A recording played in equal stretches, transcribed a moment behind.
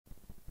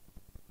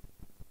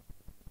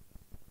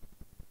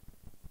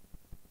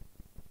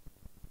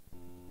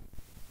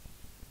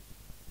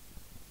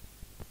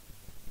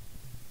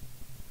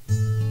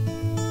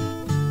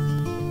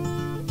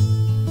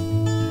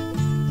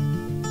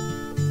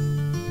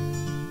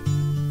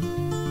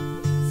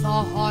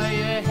For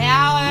høje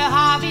herre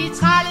har vi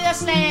trællet og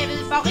slavet,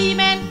 for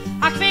rigmænd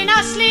har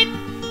kvinder slidt.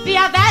 Vi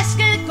har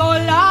vasket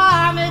gulv og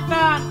armet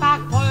børn,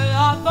 bagt brød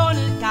og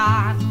bundet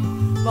garn.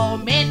 Hvor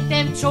mænd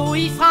dem tog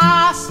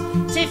ifra os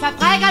til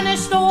fabrikkernes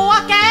store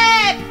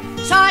gab,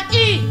 så at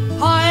I,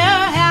 høje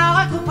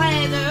herre, kunne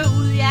brede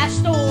ud jeres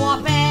store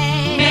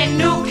bag. Men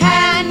nu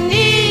kan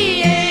I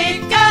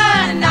ikke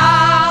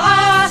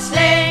narre os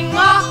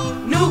længere,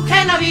 nu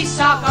kender vi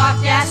så godt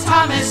jeres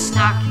tomme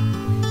snak.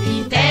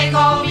 I dag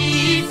går vi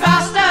i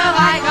første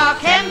række og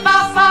kæmper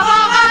for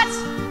vor ret.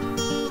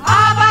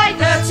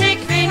 Arbejde til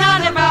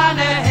kvinderne,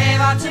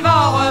 børnehaver til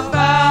vore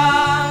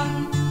børn.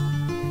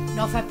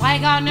 Når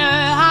fabrikkerne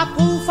har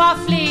brug for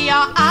flere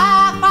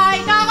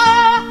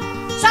arbejdere,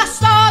 så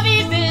står vi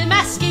ved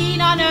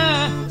maskinerne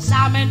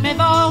sammen med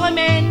vore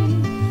mænd.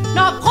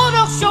 Når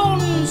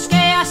produktionen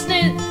skæres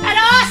ned, er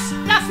det os,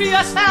 der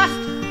fyres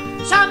først.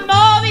 Så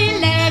må vi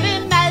lave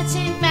mad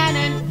til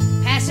manden,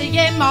 passe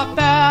hjem og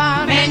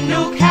børn. Men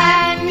nu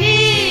kan I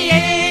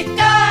ikke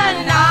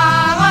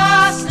narre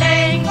os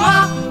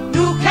længere,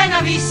 nu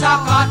kender vi så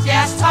godt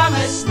jeres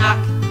tomme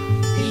snak.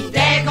 I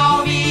dag går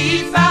vi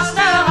i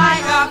første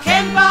række og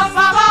kæmper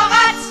for vor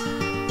ret.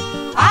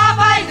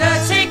 Arbejde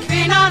til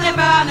kvinderne,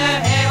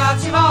 børnehaver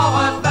til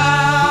vore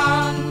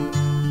børn.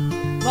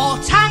 Vore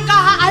tanker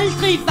har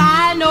aldrig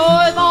været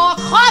noget, vore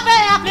kroppe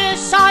er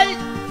blevet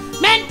solgt.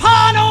 Men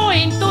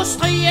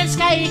pornoindustrien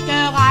skal ikke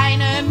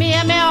regne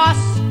mere med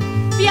os.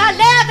 Vi har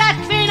lært, at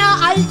kvinder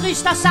aldrig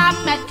står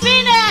sammen, at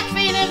kvinde er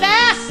kvinde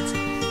værst.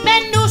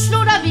 Men nu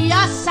slutter vi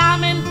os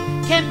sammen,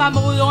 kæmper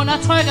mod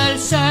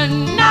undertrykkelsen.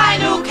 Nej,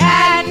 nu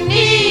kan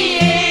I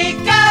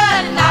ikke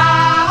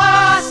narre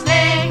os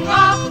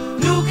længere,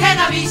 nu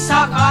kender vi så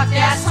godt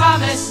jeres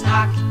tomme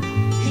snak.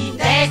 I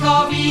dag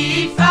går vi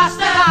i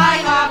første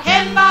række og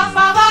kæmper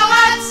for vor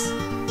ret.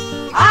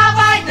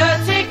 Arbejde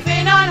til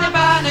kvinderne,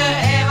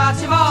 børnehaver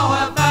til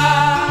vore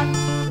børn.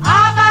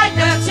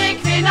 Arbejde til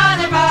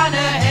kvinderne,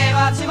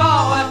 børnehaver til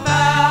vore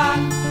børn.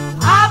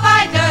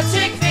 Arbejde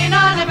til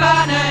kvinderne,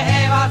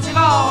 børnehaver til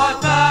vore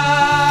børn.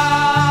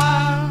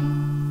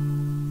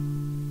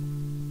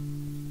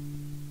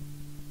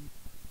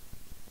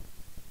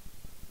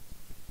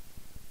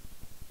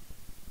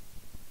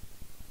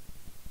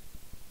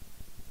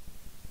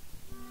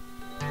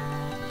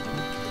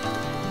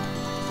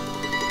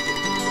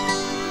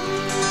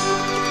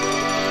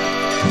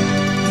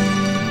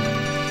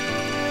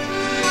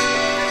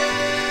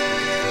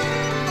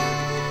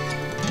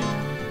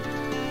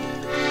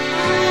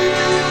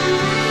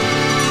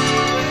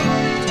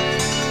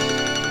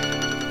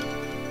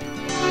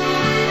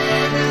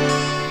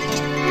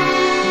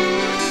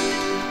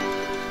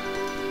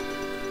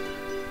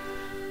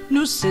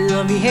 Nu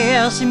sidder vi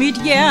her som mit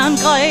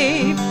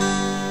jerngreb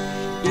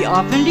i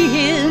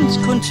offentlighedens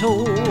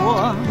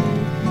kontor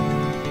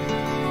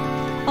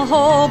og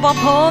håber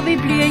på, at vi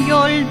bliver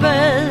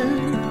hjulpet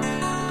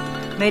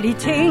med de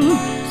ting,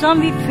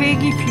 som vi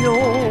fik i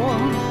fjor.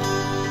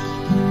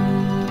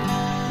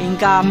 En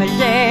gammel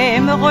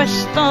dame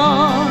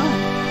ryster,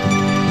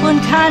 hun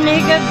kan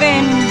ikke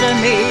vente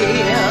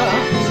mere.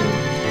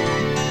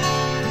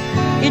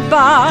 Et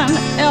barn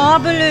er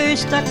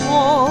opløst af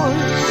gråd.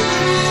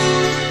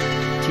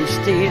 Til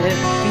stille,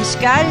 vi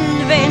skal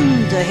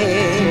vente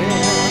her.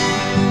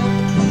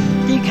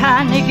 De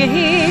kan ikke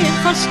helt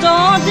forstå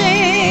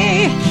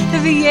det.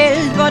 Vi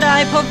hjælper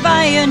dig på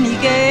vejen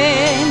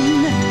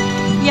igen.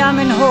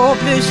 Jamen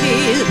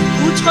håbløshed,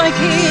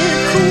 utryghed,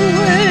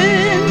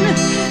 kuen,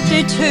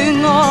 det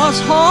tynger os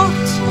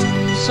hårdt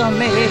som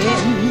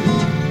mænd.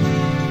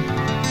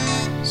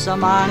 Så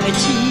mange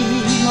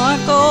timer er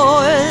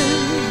gået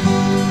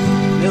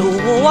med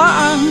uro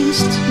og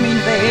angst, min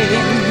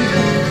ven.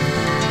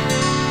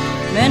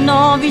 Men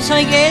når vi så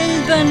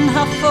hjælpen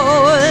har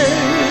fået,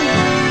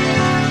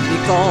 vi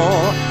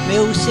går med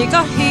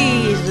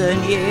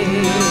usikkerheden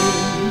hjem.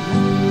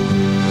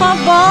 Og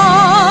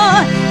hvor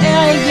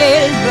er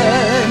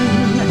hjælpen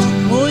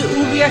mod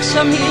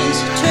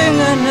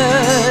uvirksomhedstyngende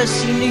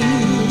slid?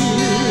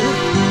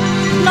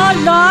 Når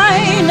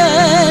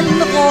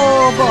løgnen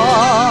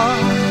råber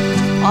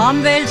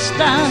om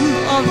velstand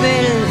og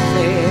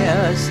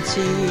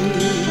velfærdstid.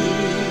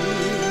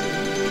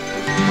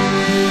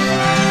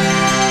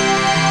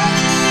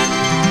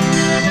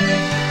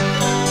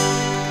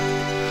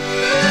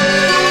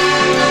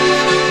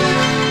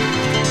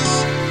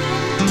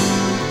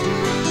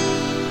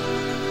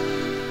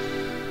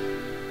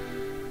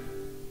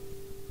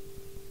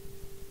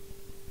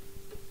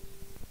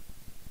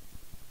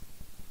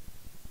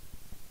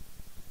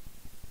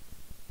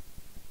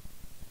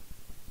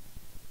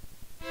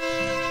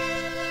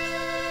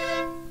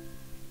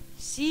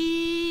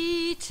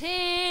 Sig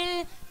til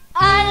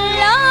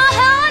alle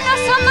herrer,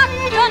 som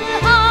magten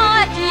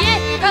har, at de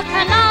ikke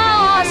kan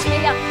narre os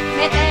mere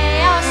med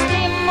deres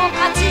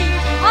demokrati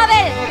og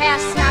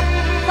velfærdssnak.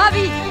 For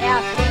vi er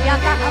flere,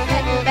 der har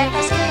fattet, hvad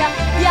der sker.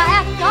 Vi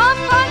har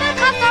fundet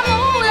kraft og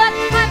mod at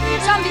frem,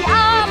 som vi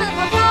arvede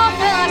på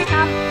forfædres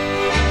kamp.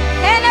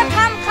 Denne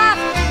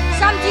kampkraft,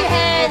 som de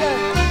havde,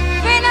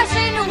 finder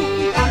sig nu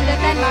i gamle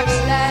Danmarks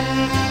land.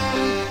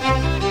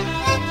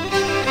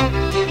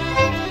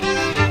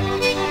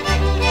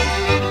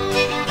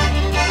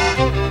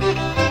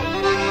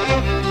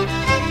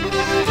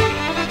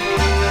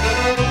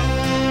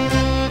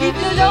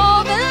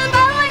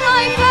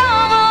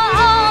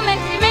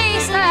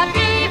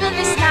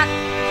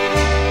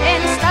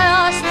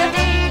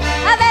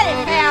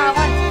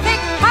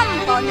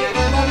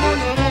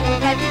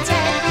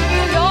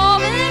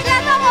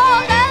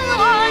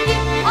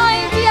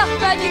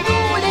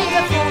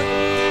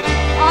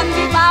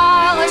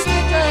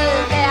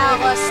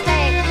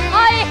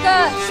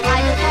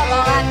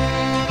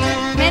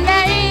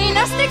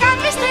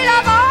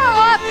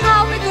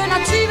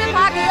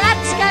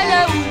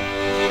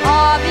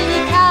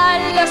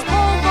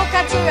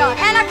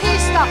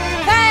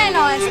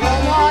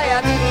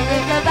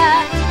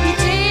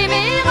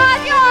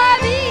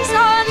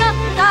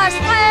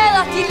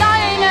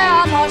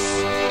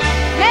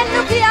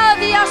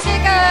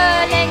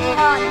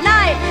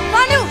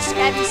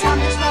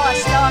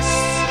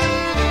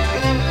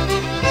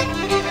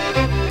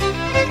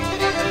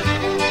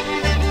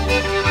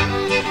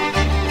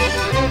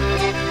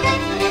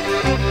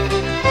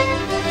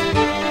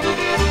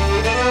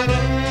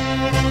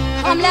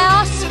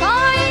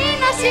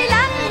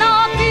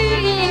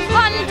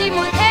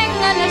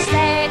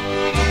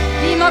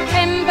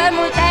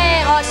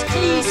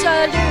 disse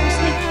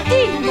løsning.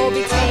 De må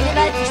betale,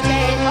 hvad de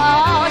stjal for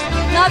os.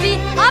 Når vi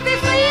har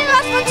befriet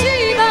os fra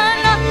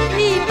tyverne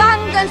i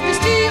bankens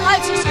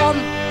bestyrelsesrum.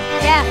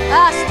 Ja,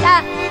 først da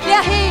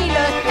bliver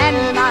hele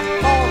Danmark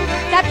for.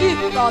 Der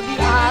bygger vi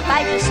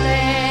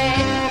arbejdested.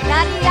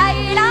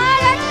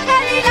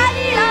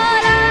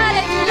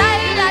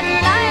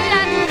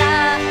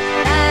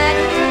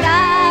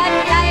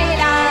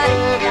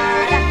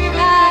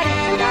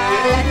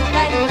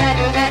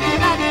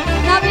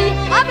 Når vi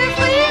har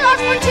befriet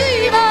os fra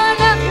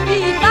tyverne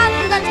i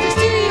bankens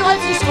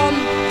bestyrelsesrum.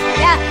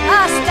 Ja,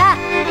 først da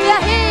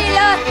bliver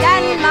hele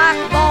Danmark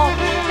vor.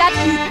 Der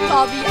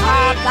bygger vi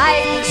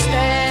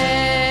arbejdested.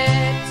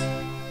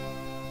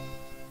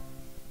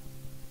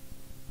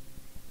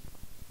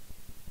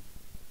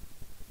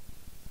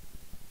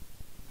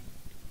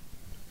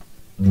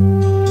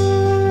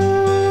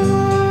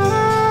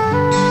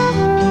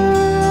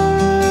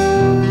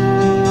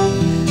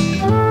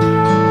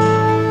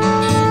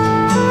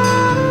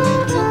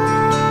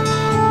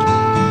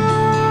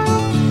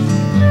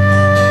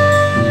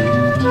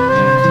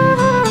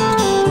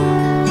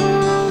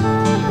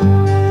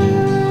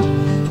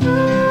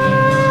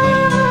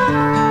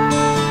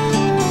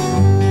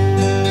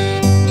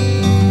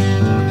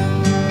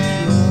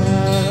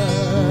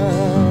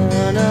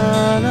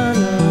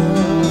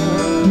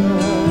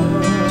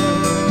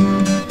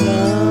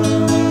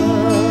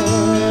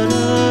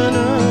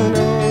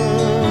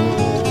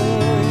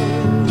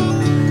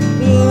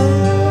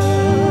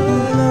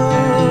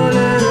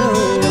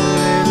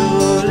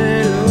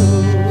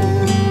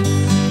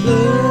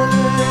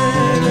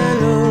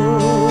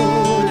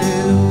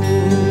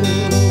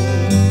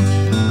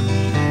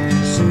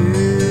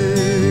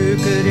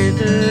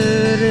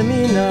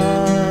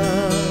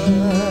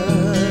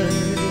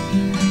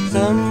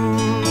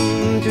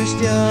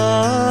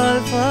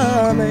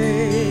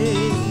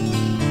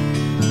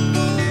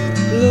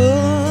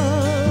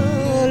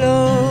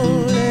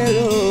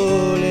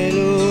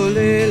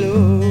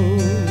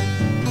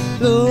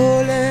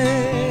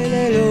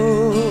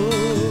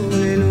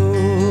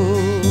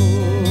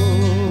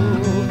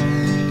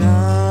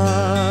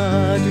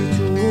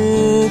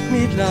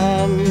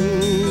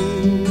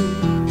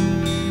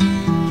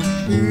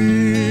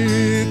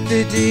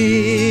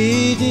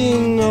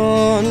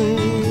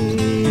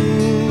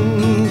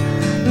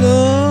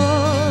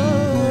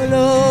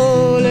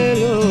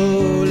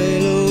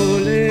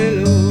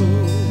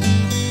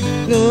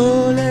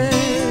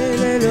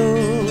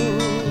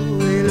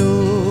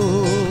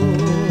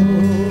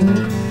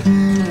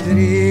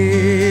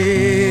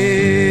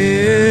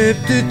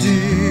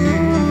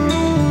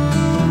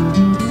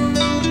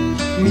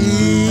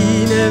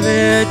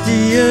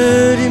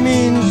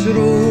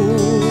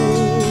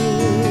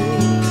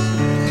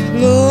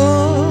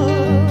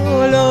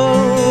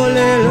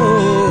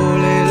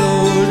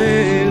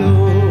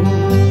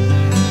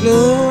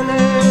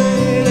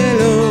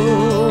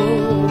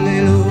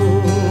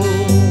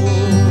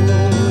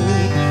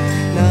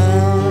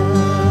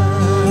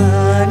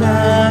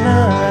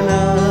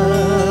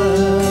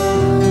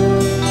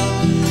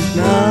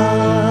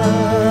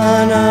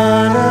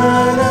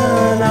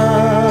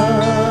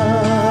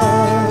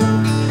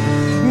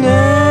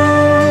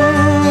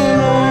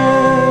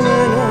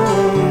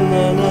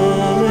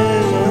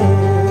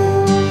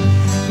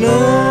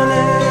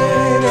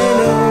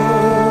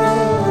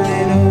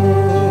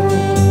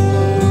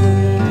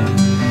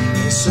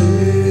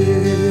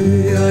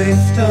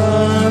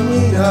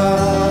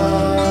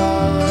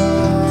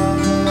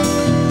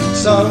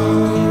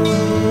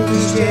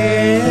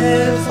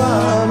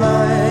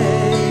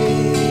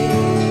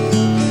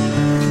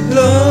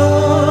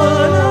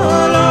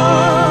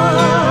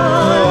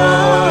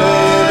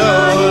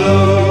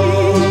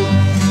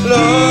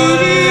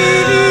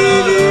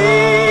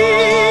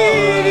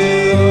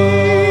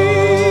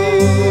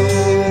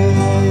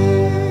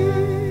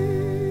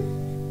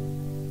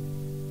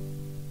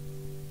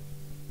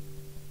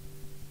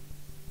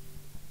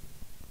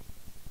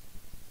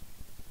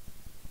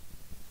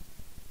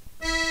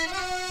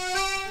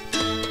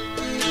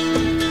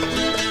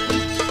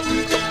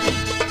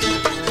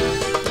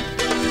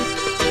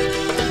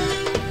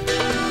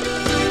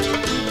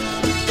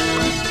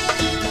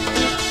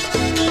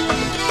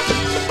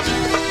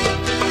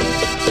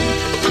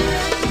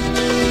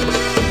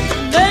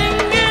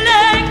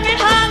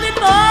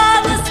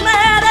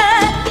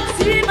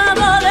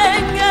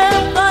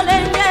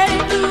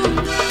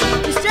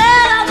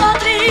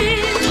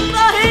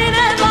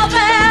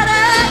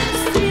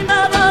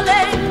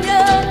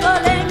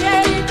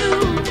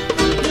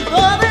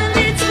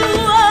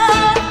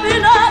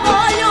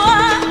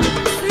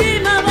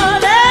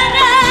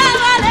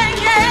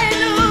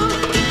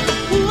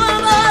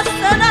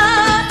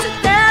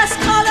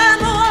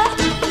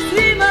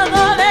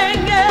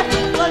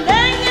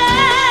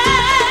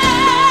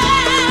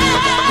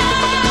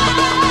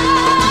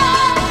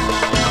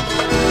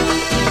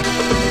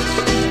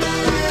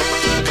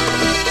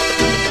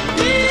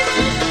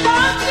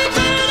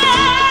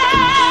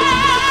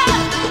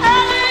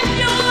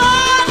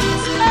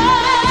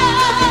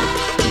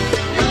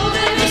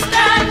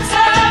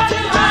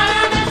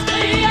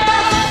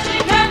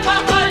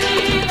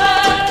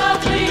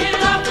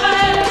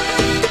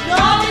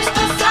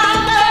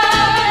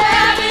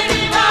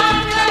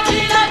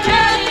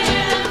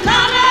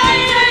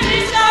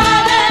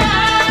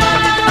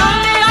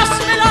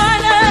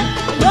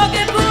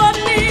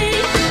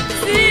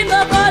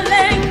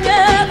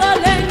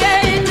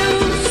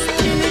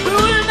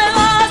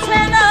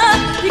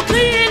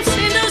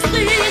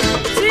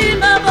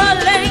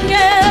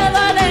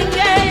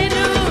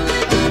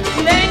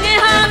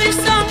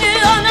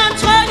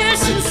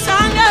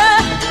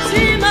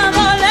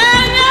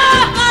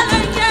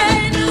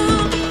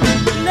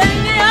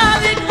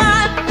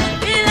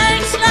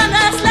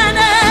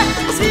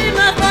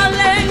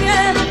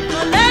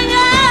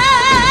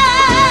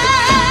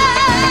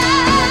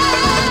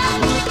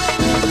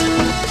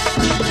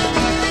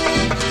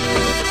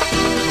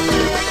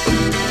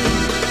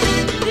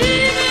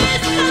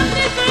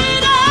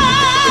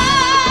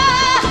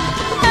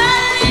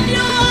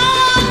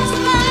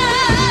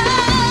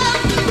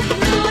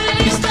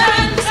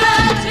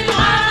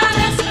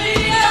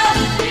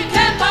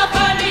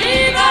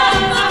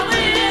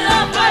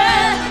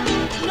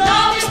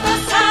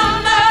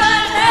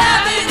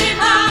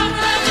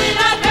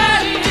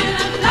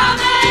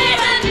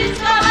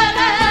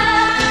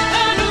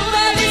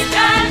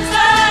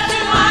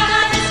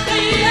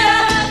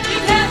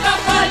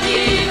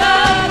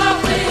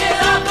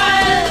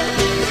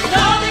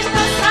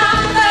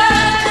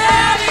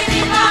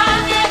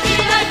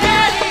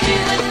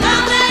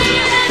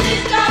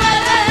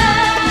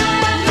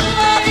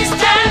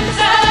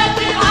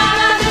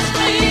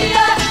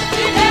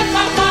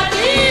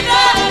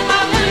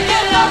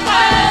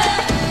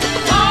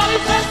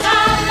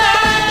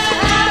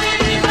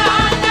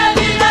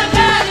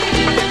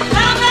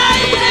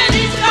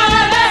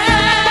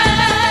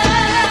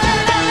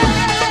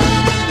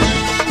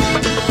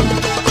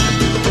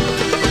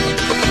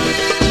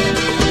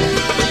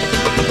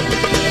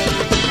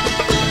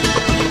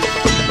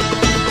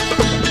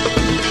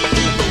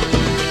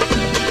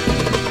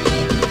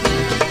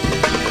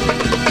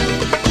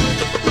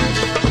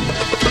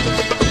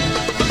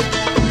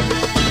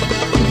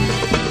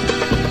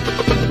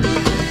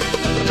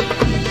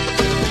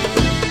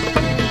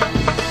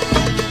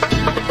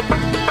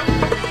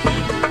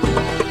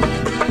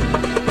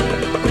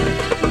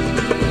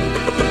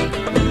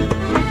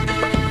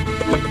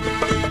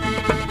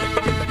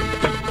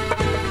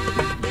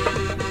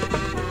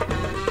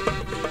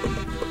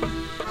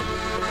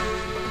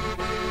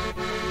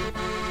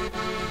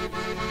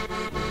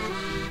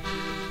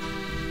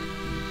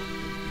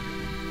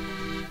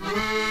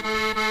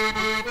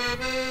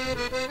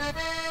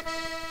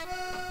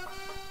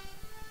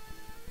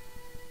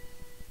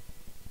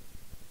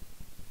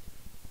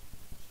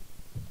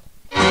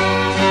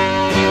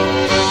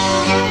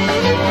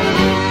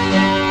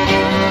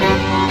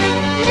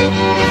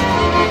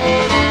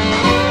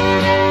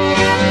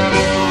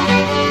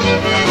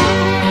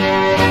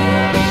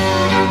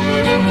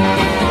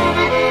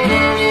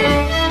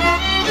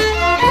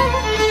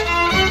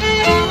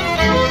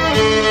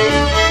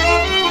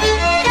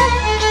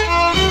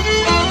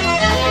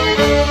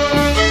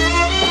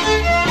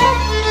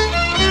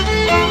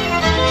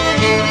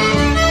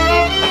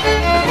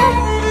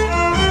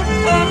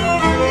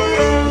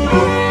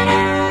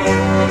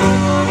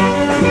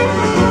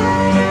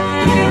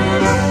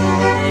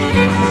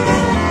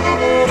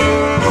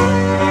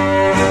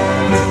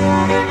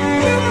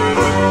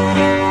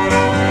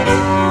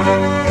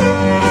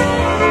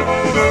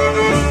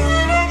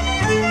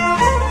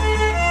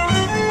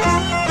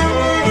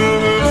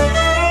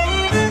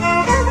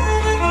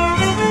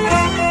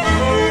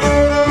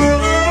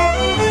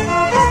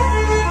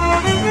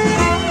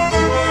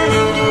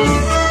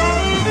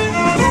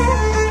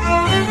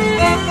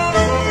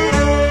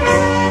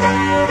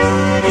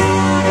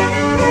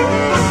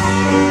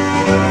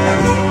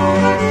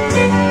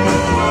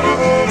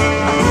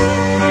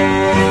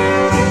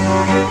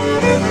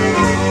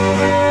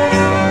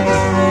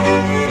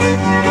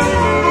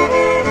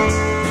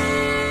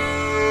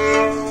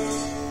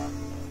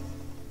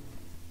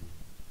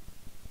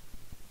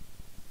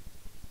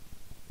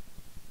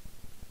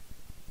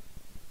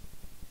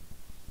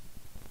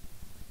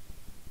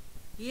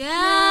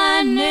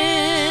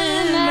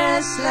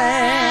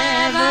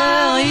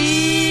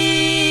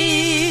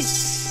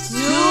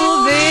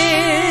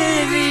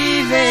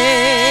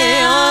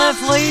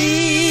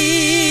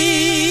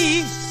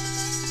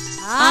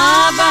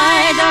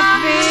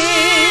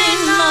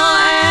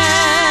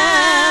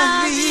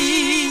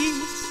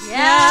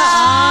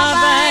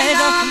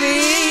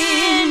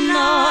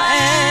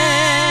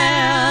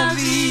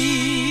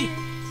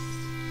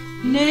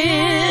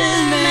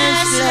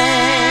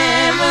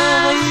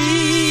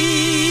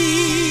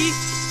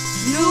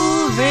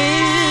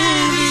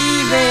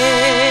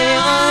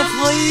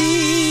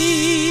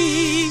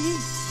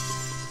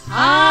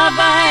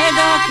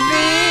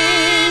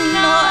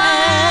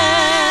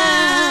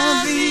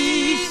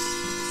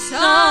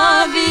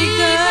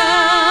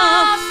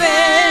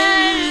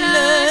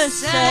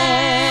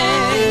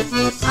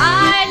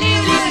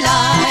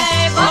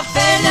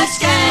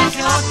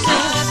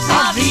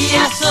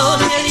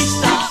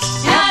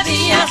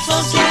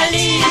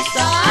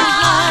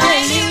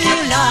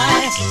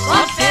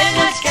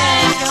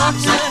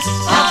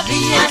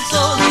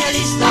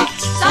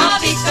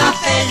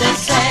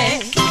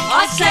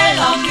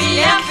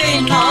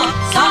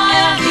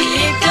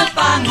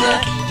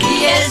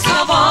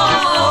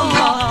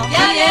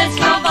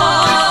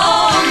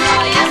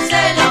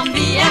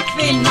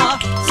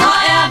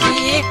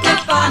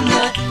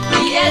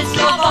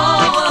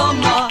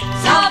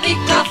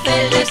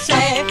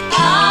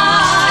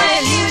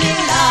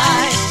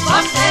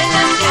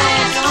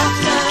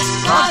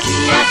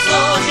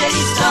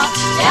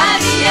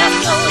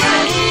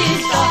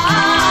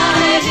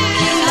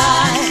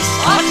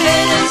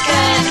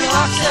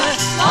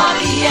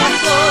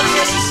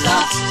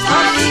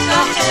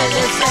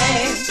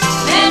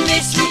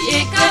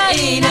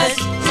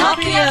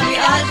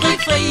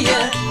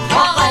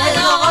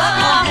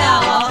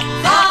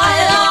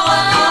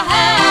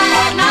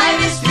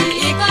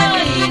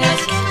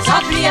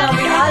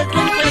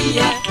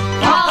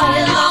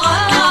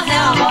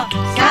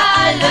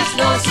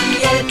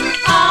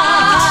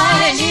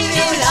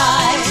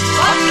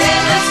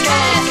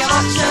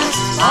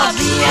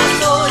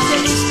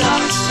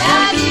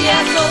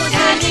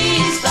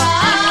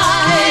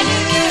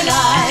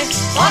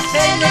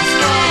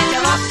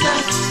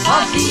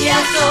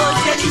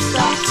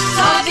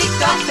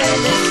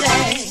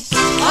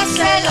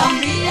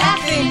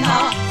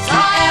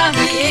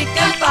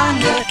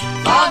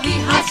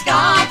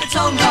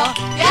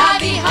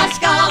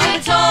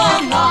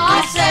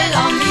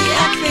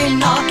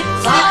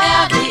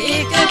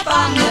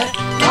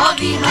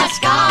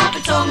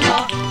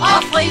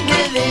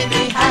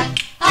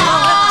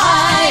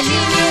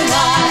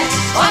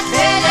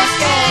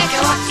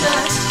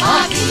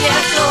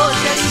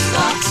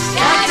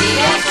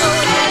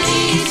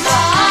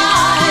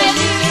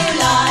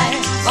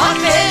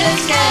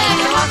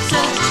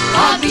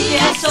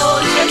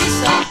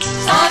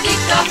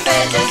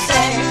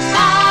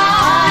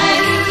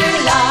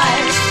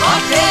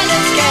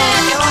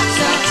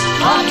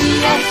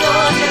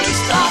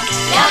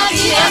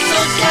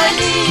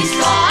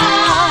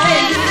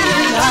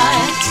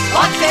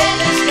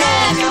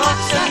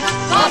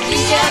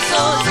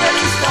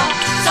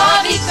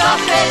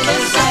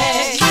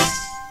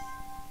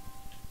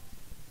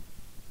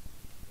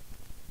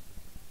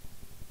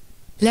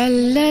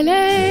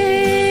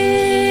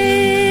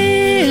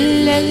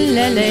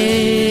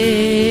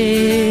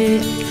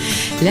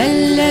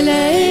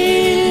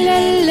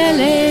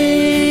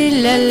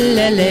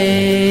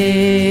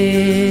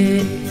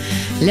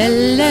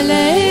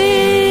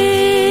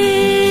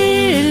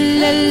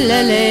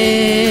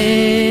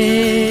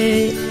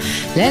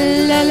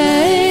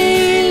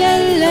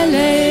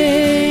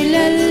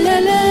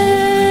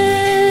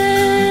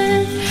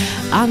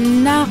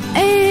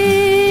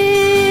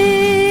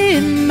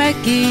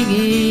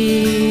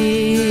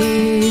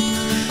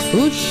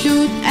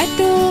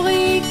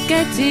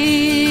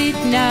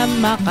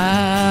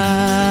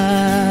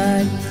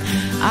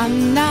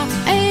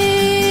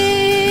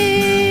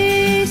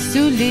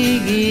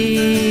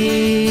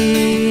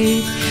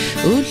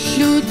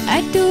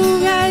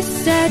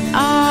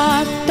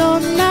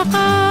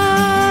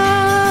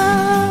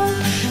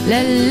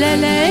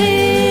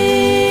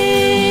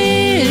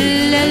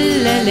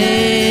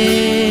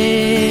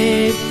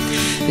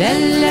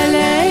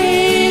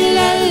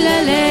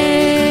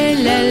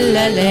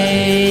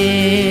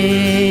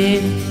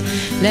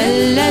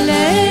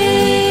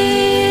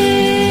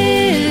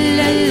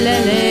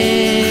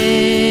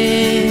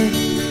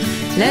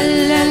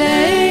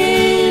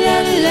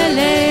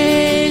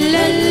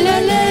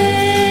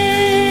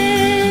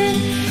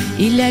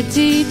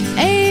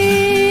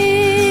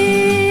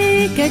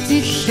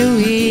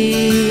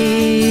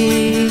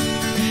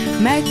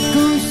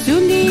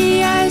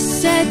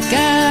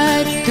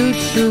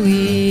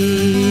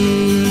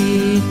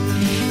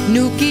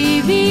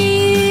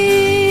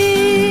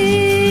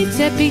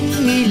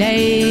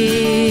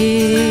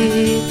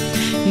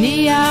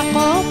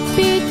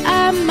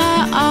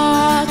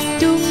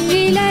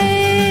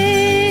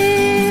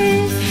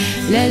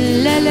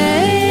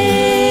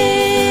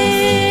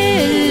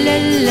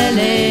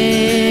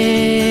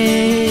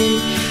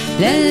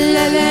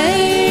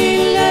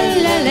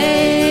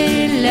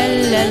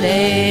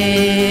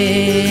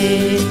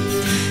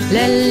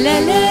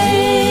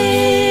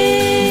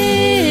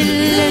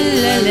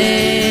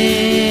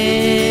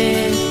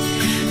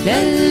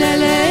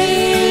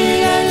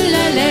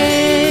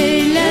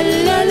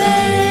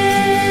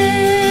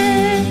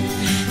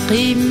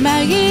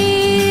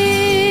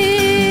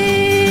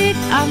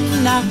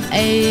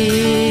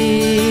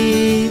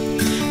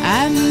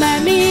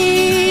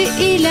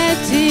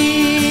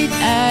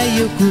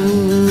 yuku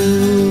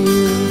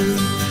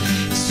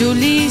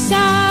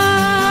sulisa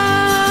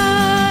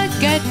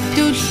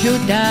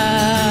katushuda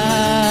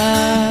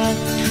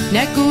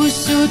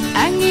nakusut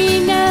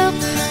angina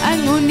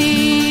anguni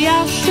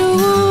ashu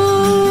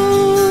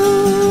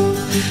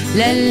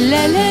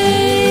lalale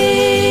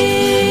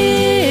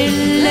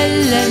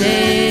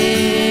lalale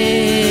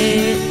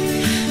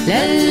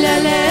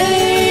lalale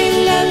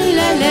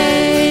lalale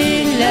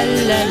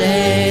lalale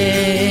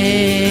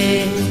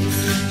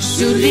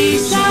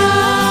sulisa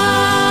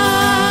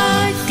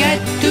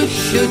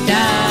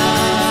katushuda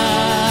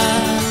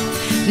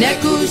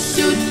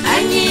nakusut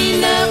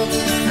angina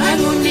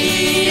anguni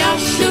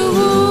ashu.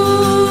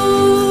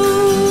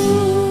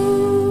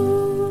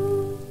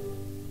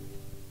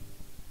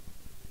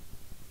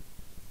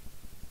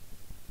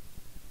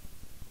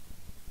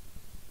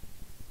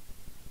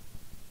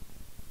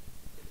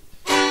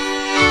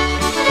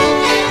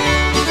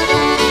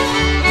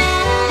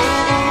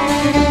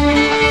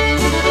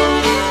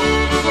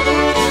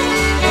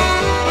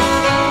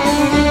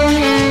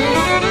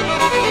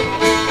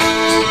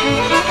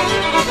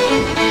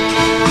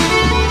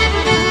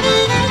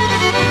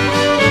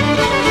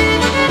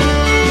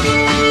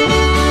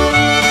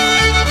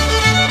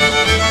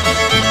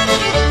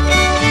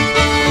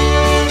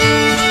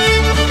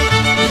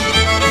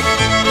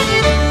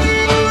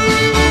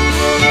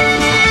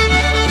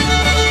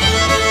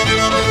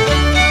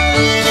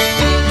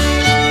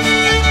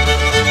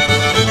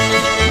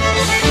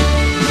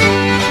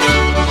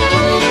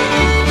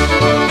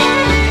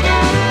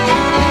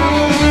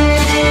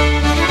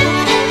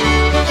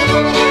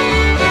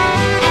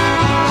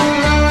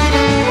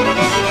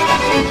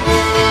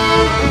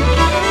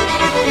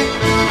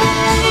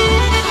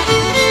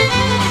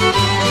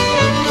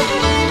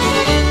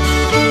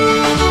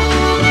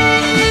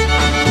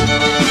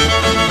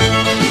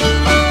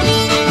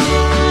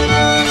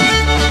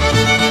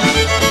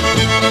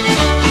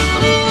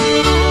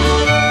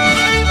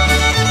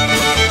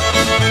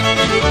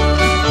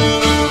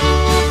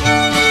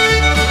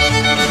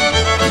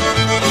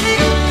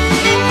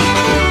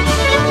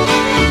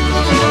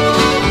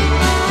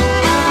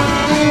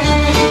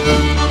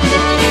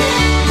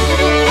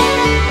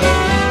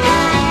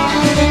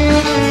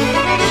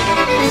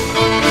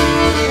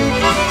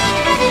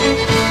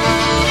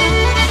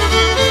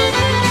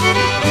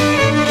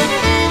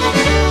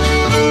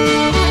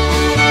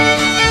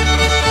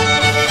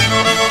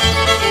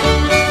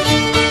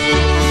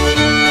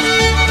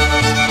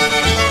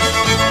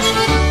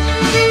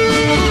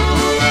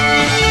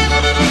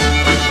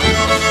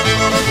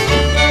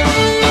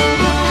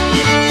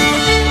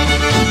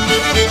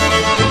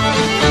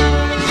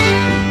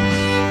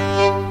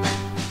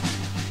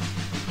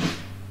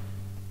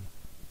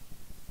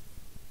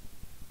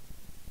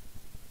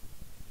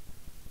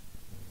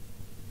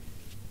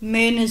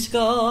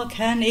 Mennesker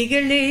kan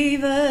ikke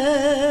leve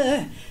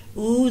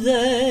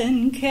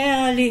uden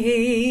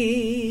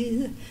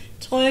kærlighed,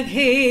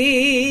 tryghed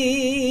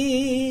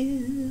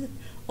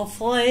og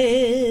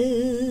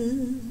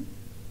fred.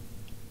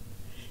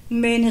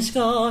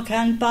 Mennesker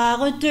kan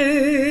bare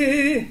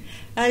dø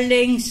af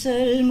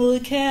længsel mod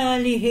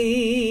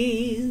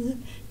kærlighed,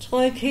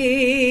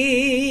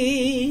 tryghed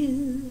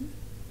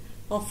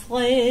og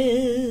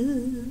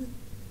fred.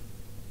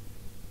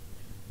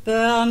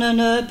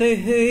 Børnene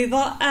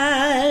behøver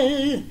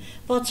al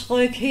vor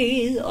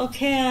tryghed og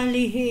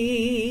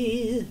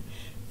kærlighed,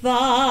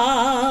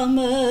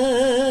 varme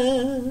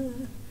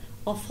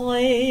og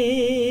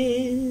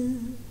fred.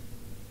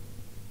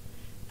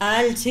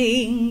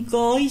 Alting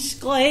går i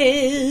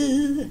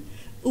skred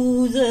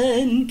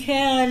uden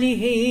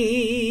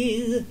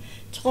kærlighed,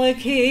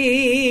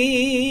 tryghed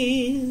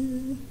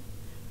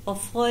og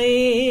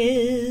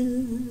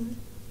fred.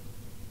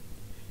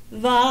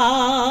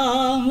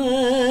 Varme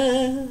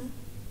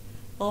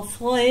og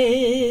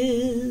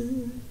fred.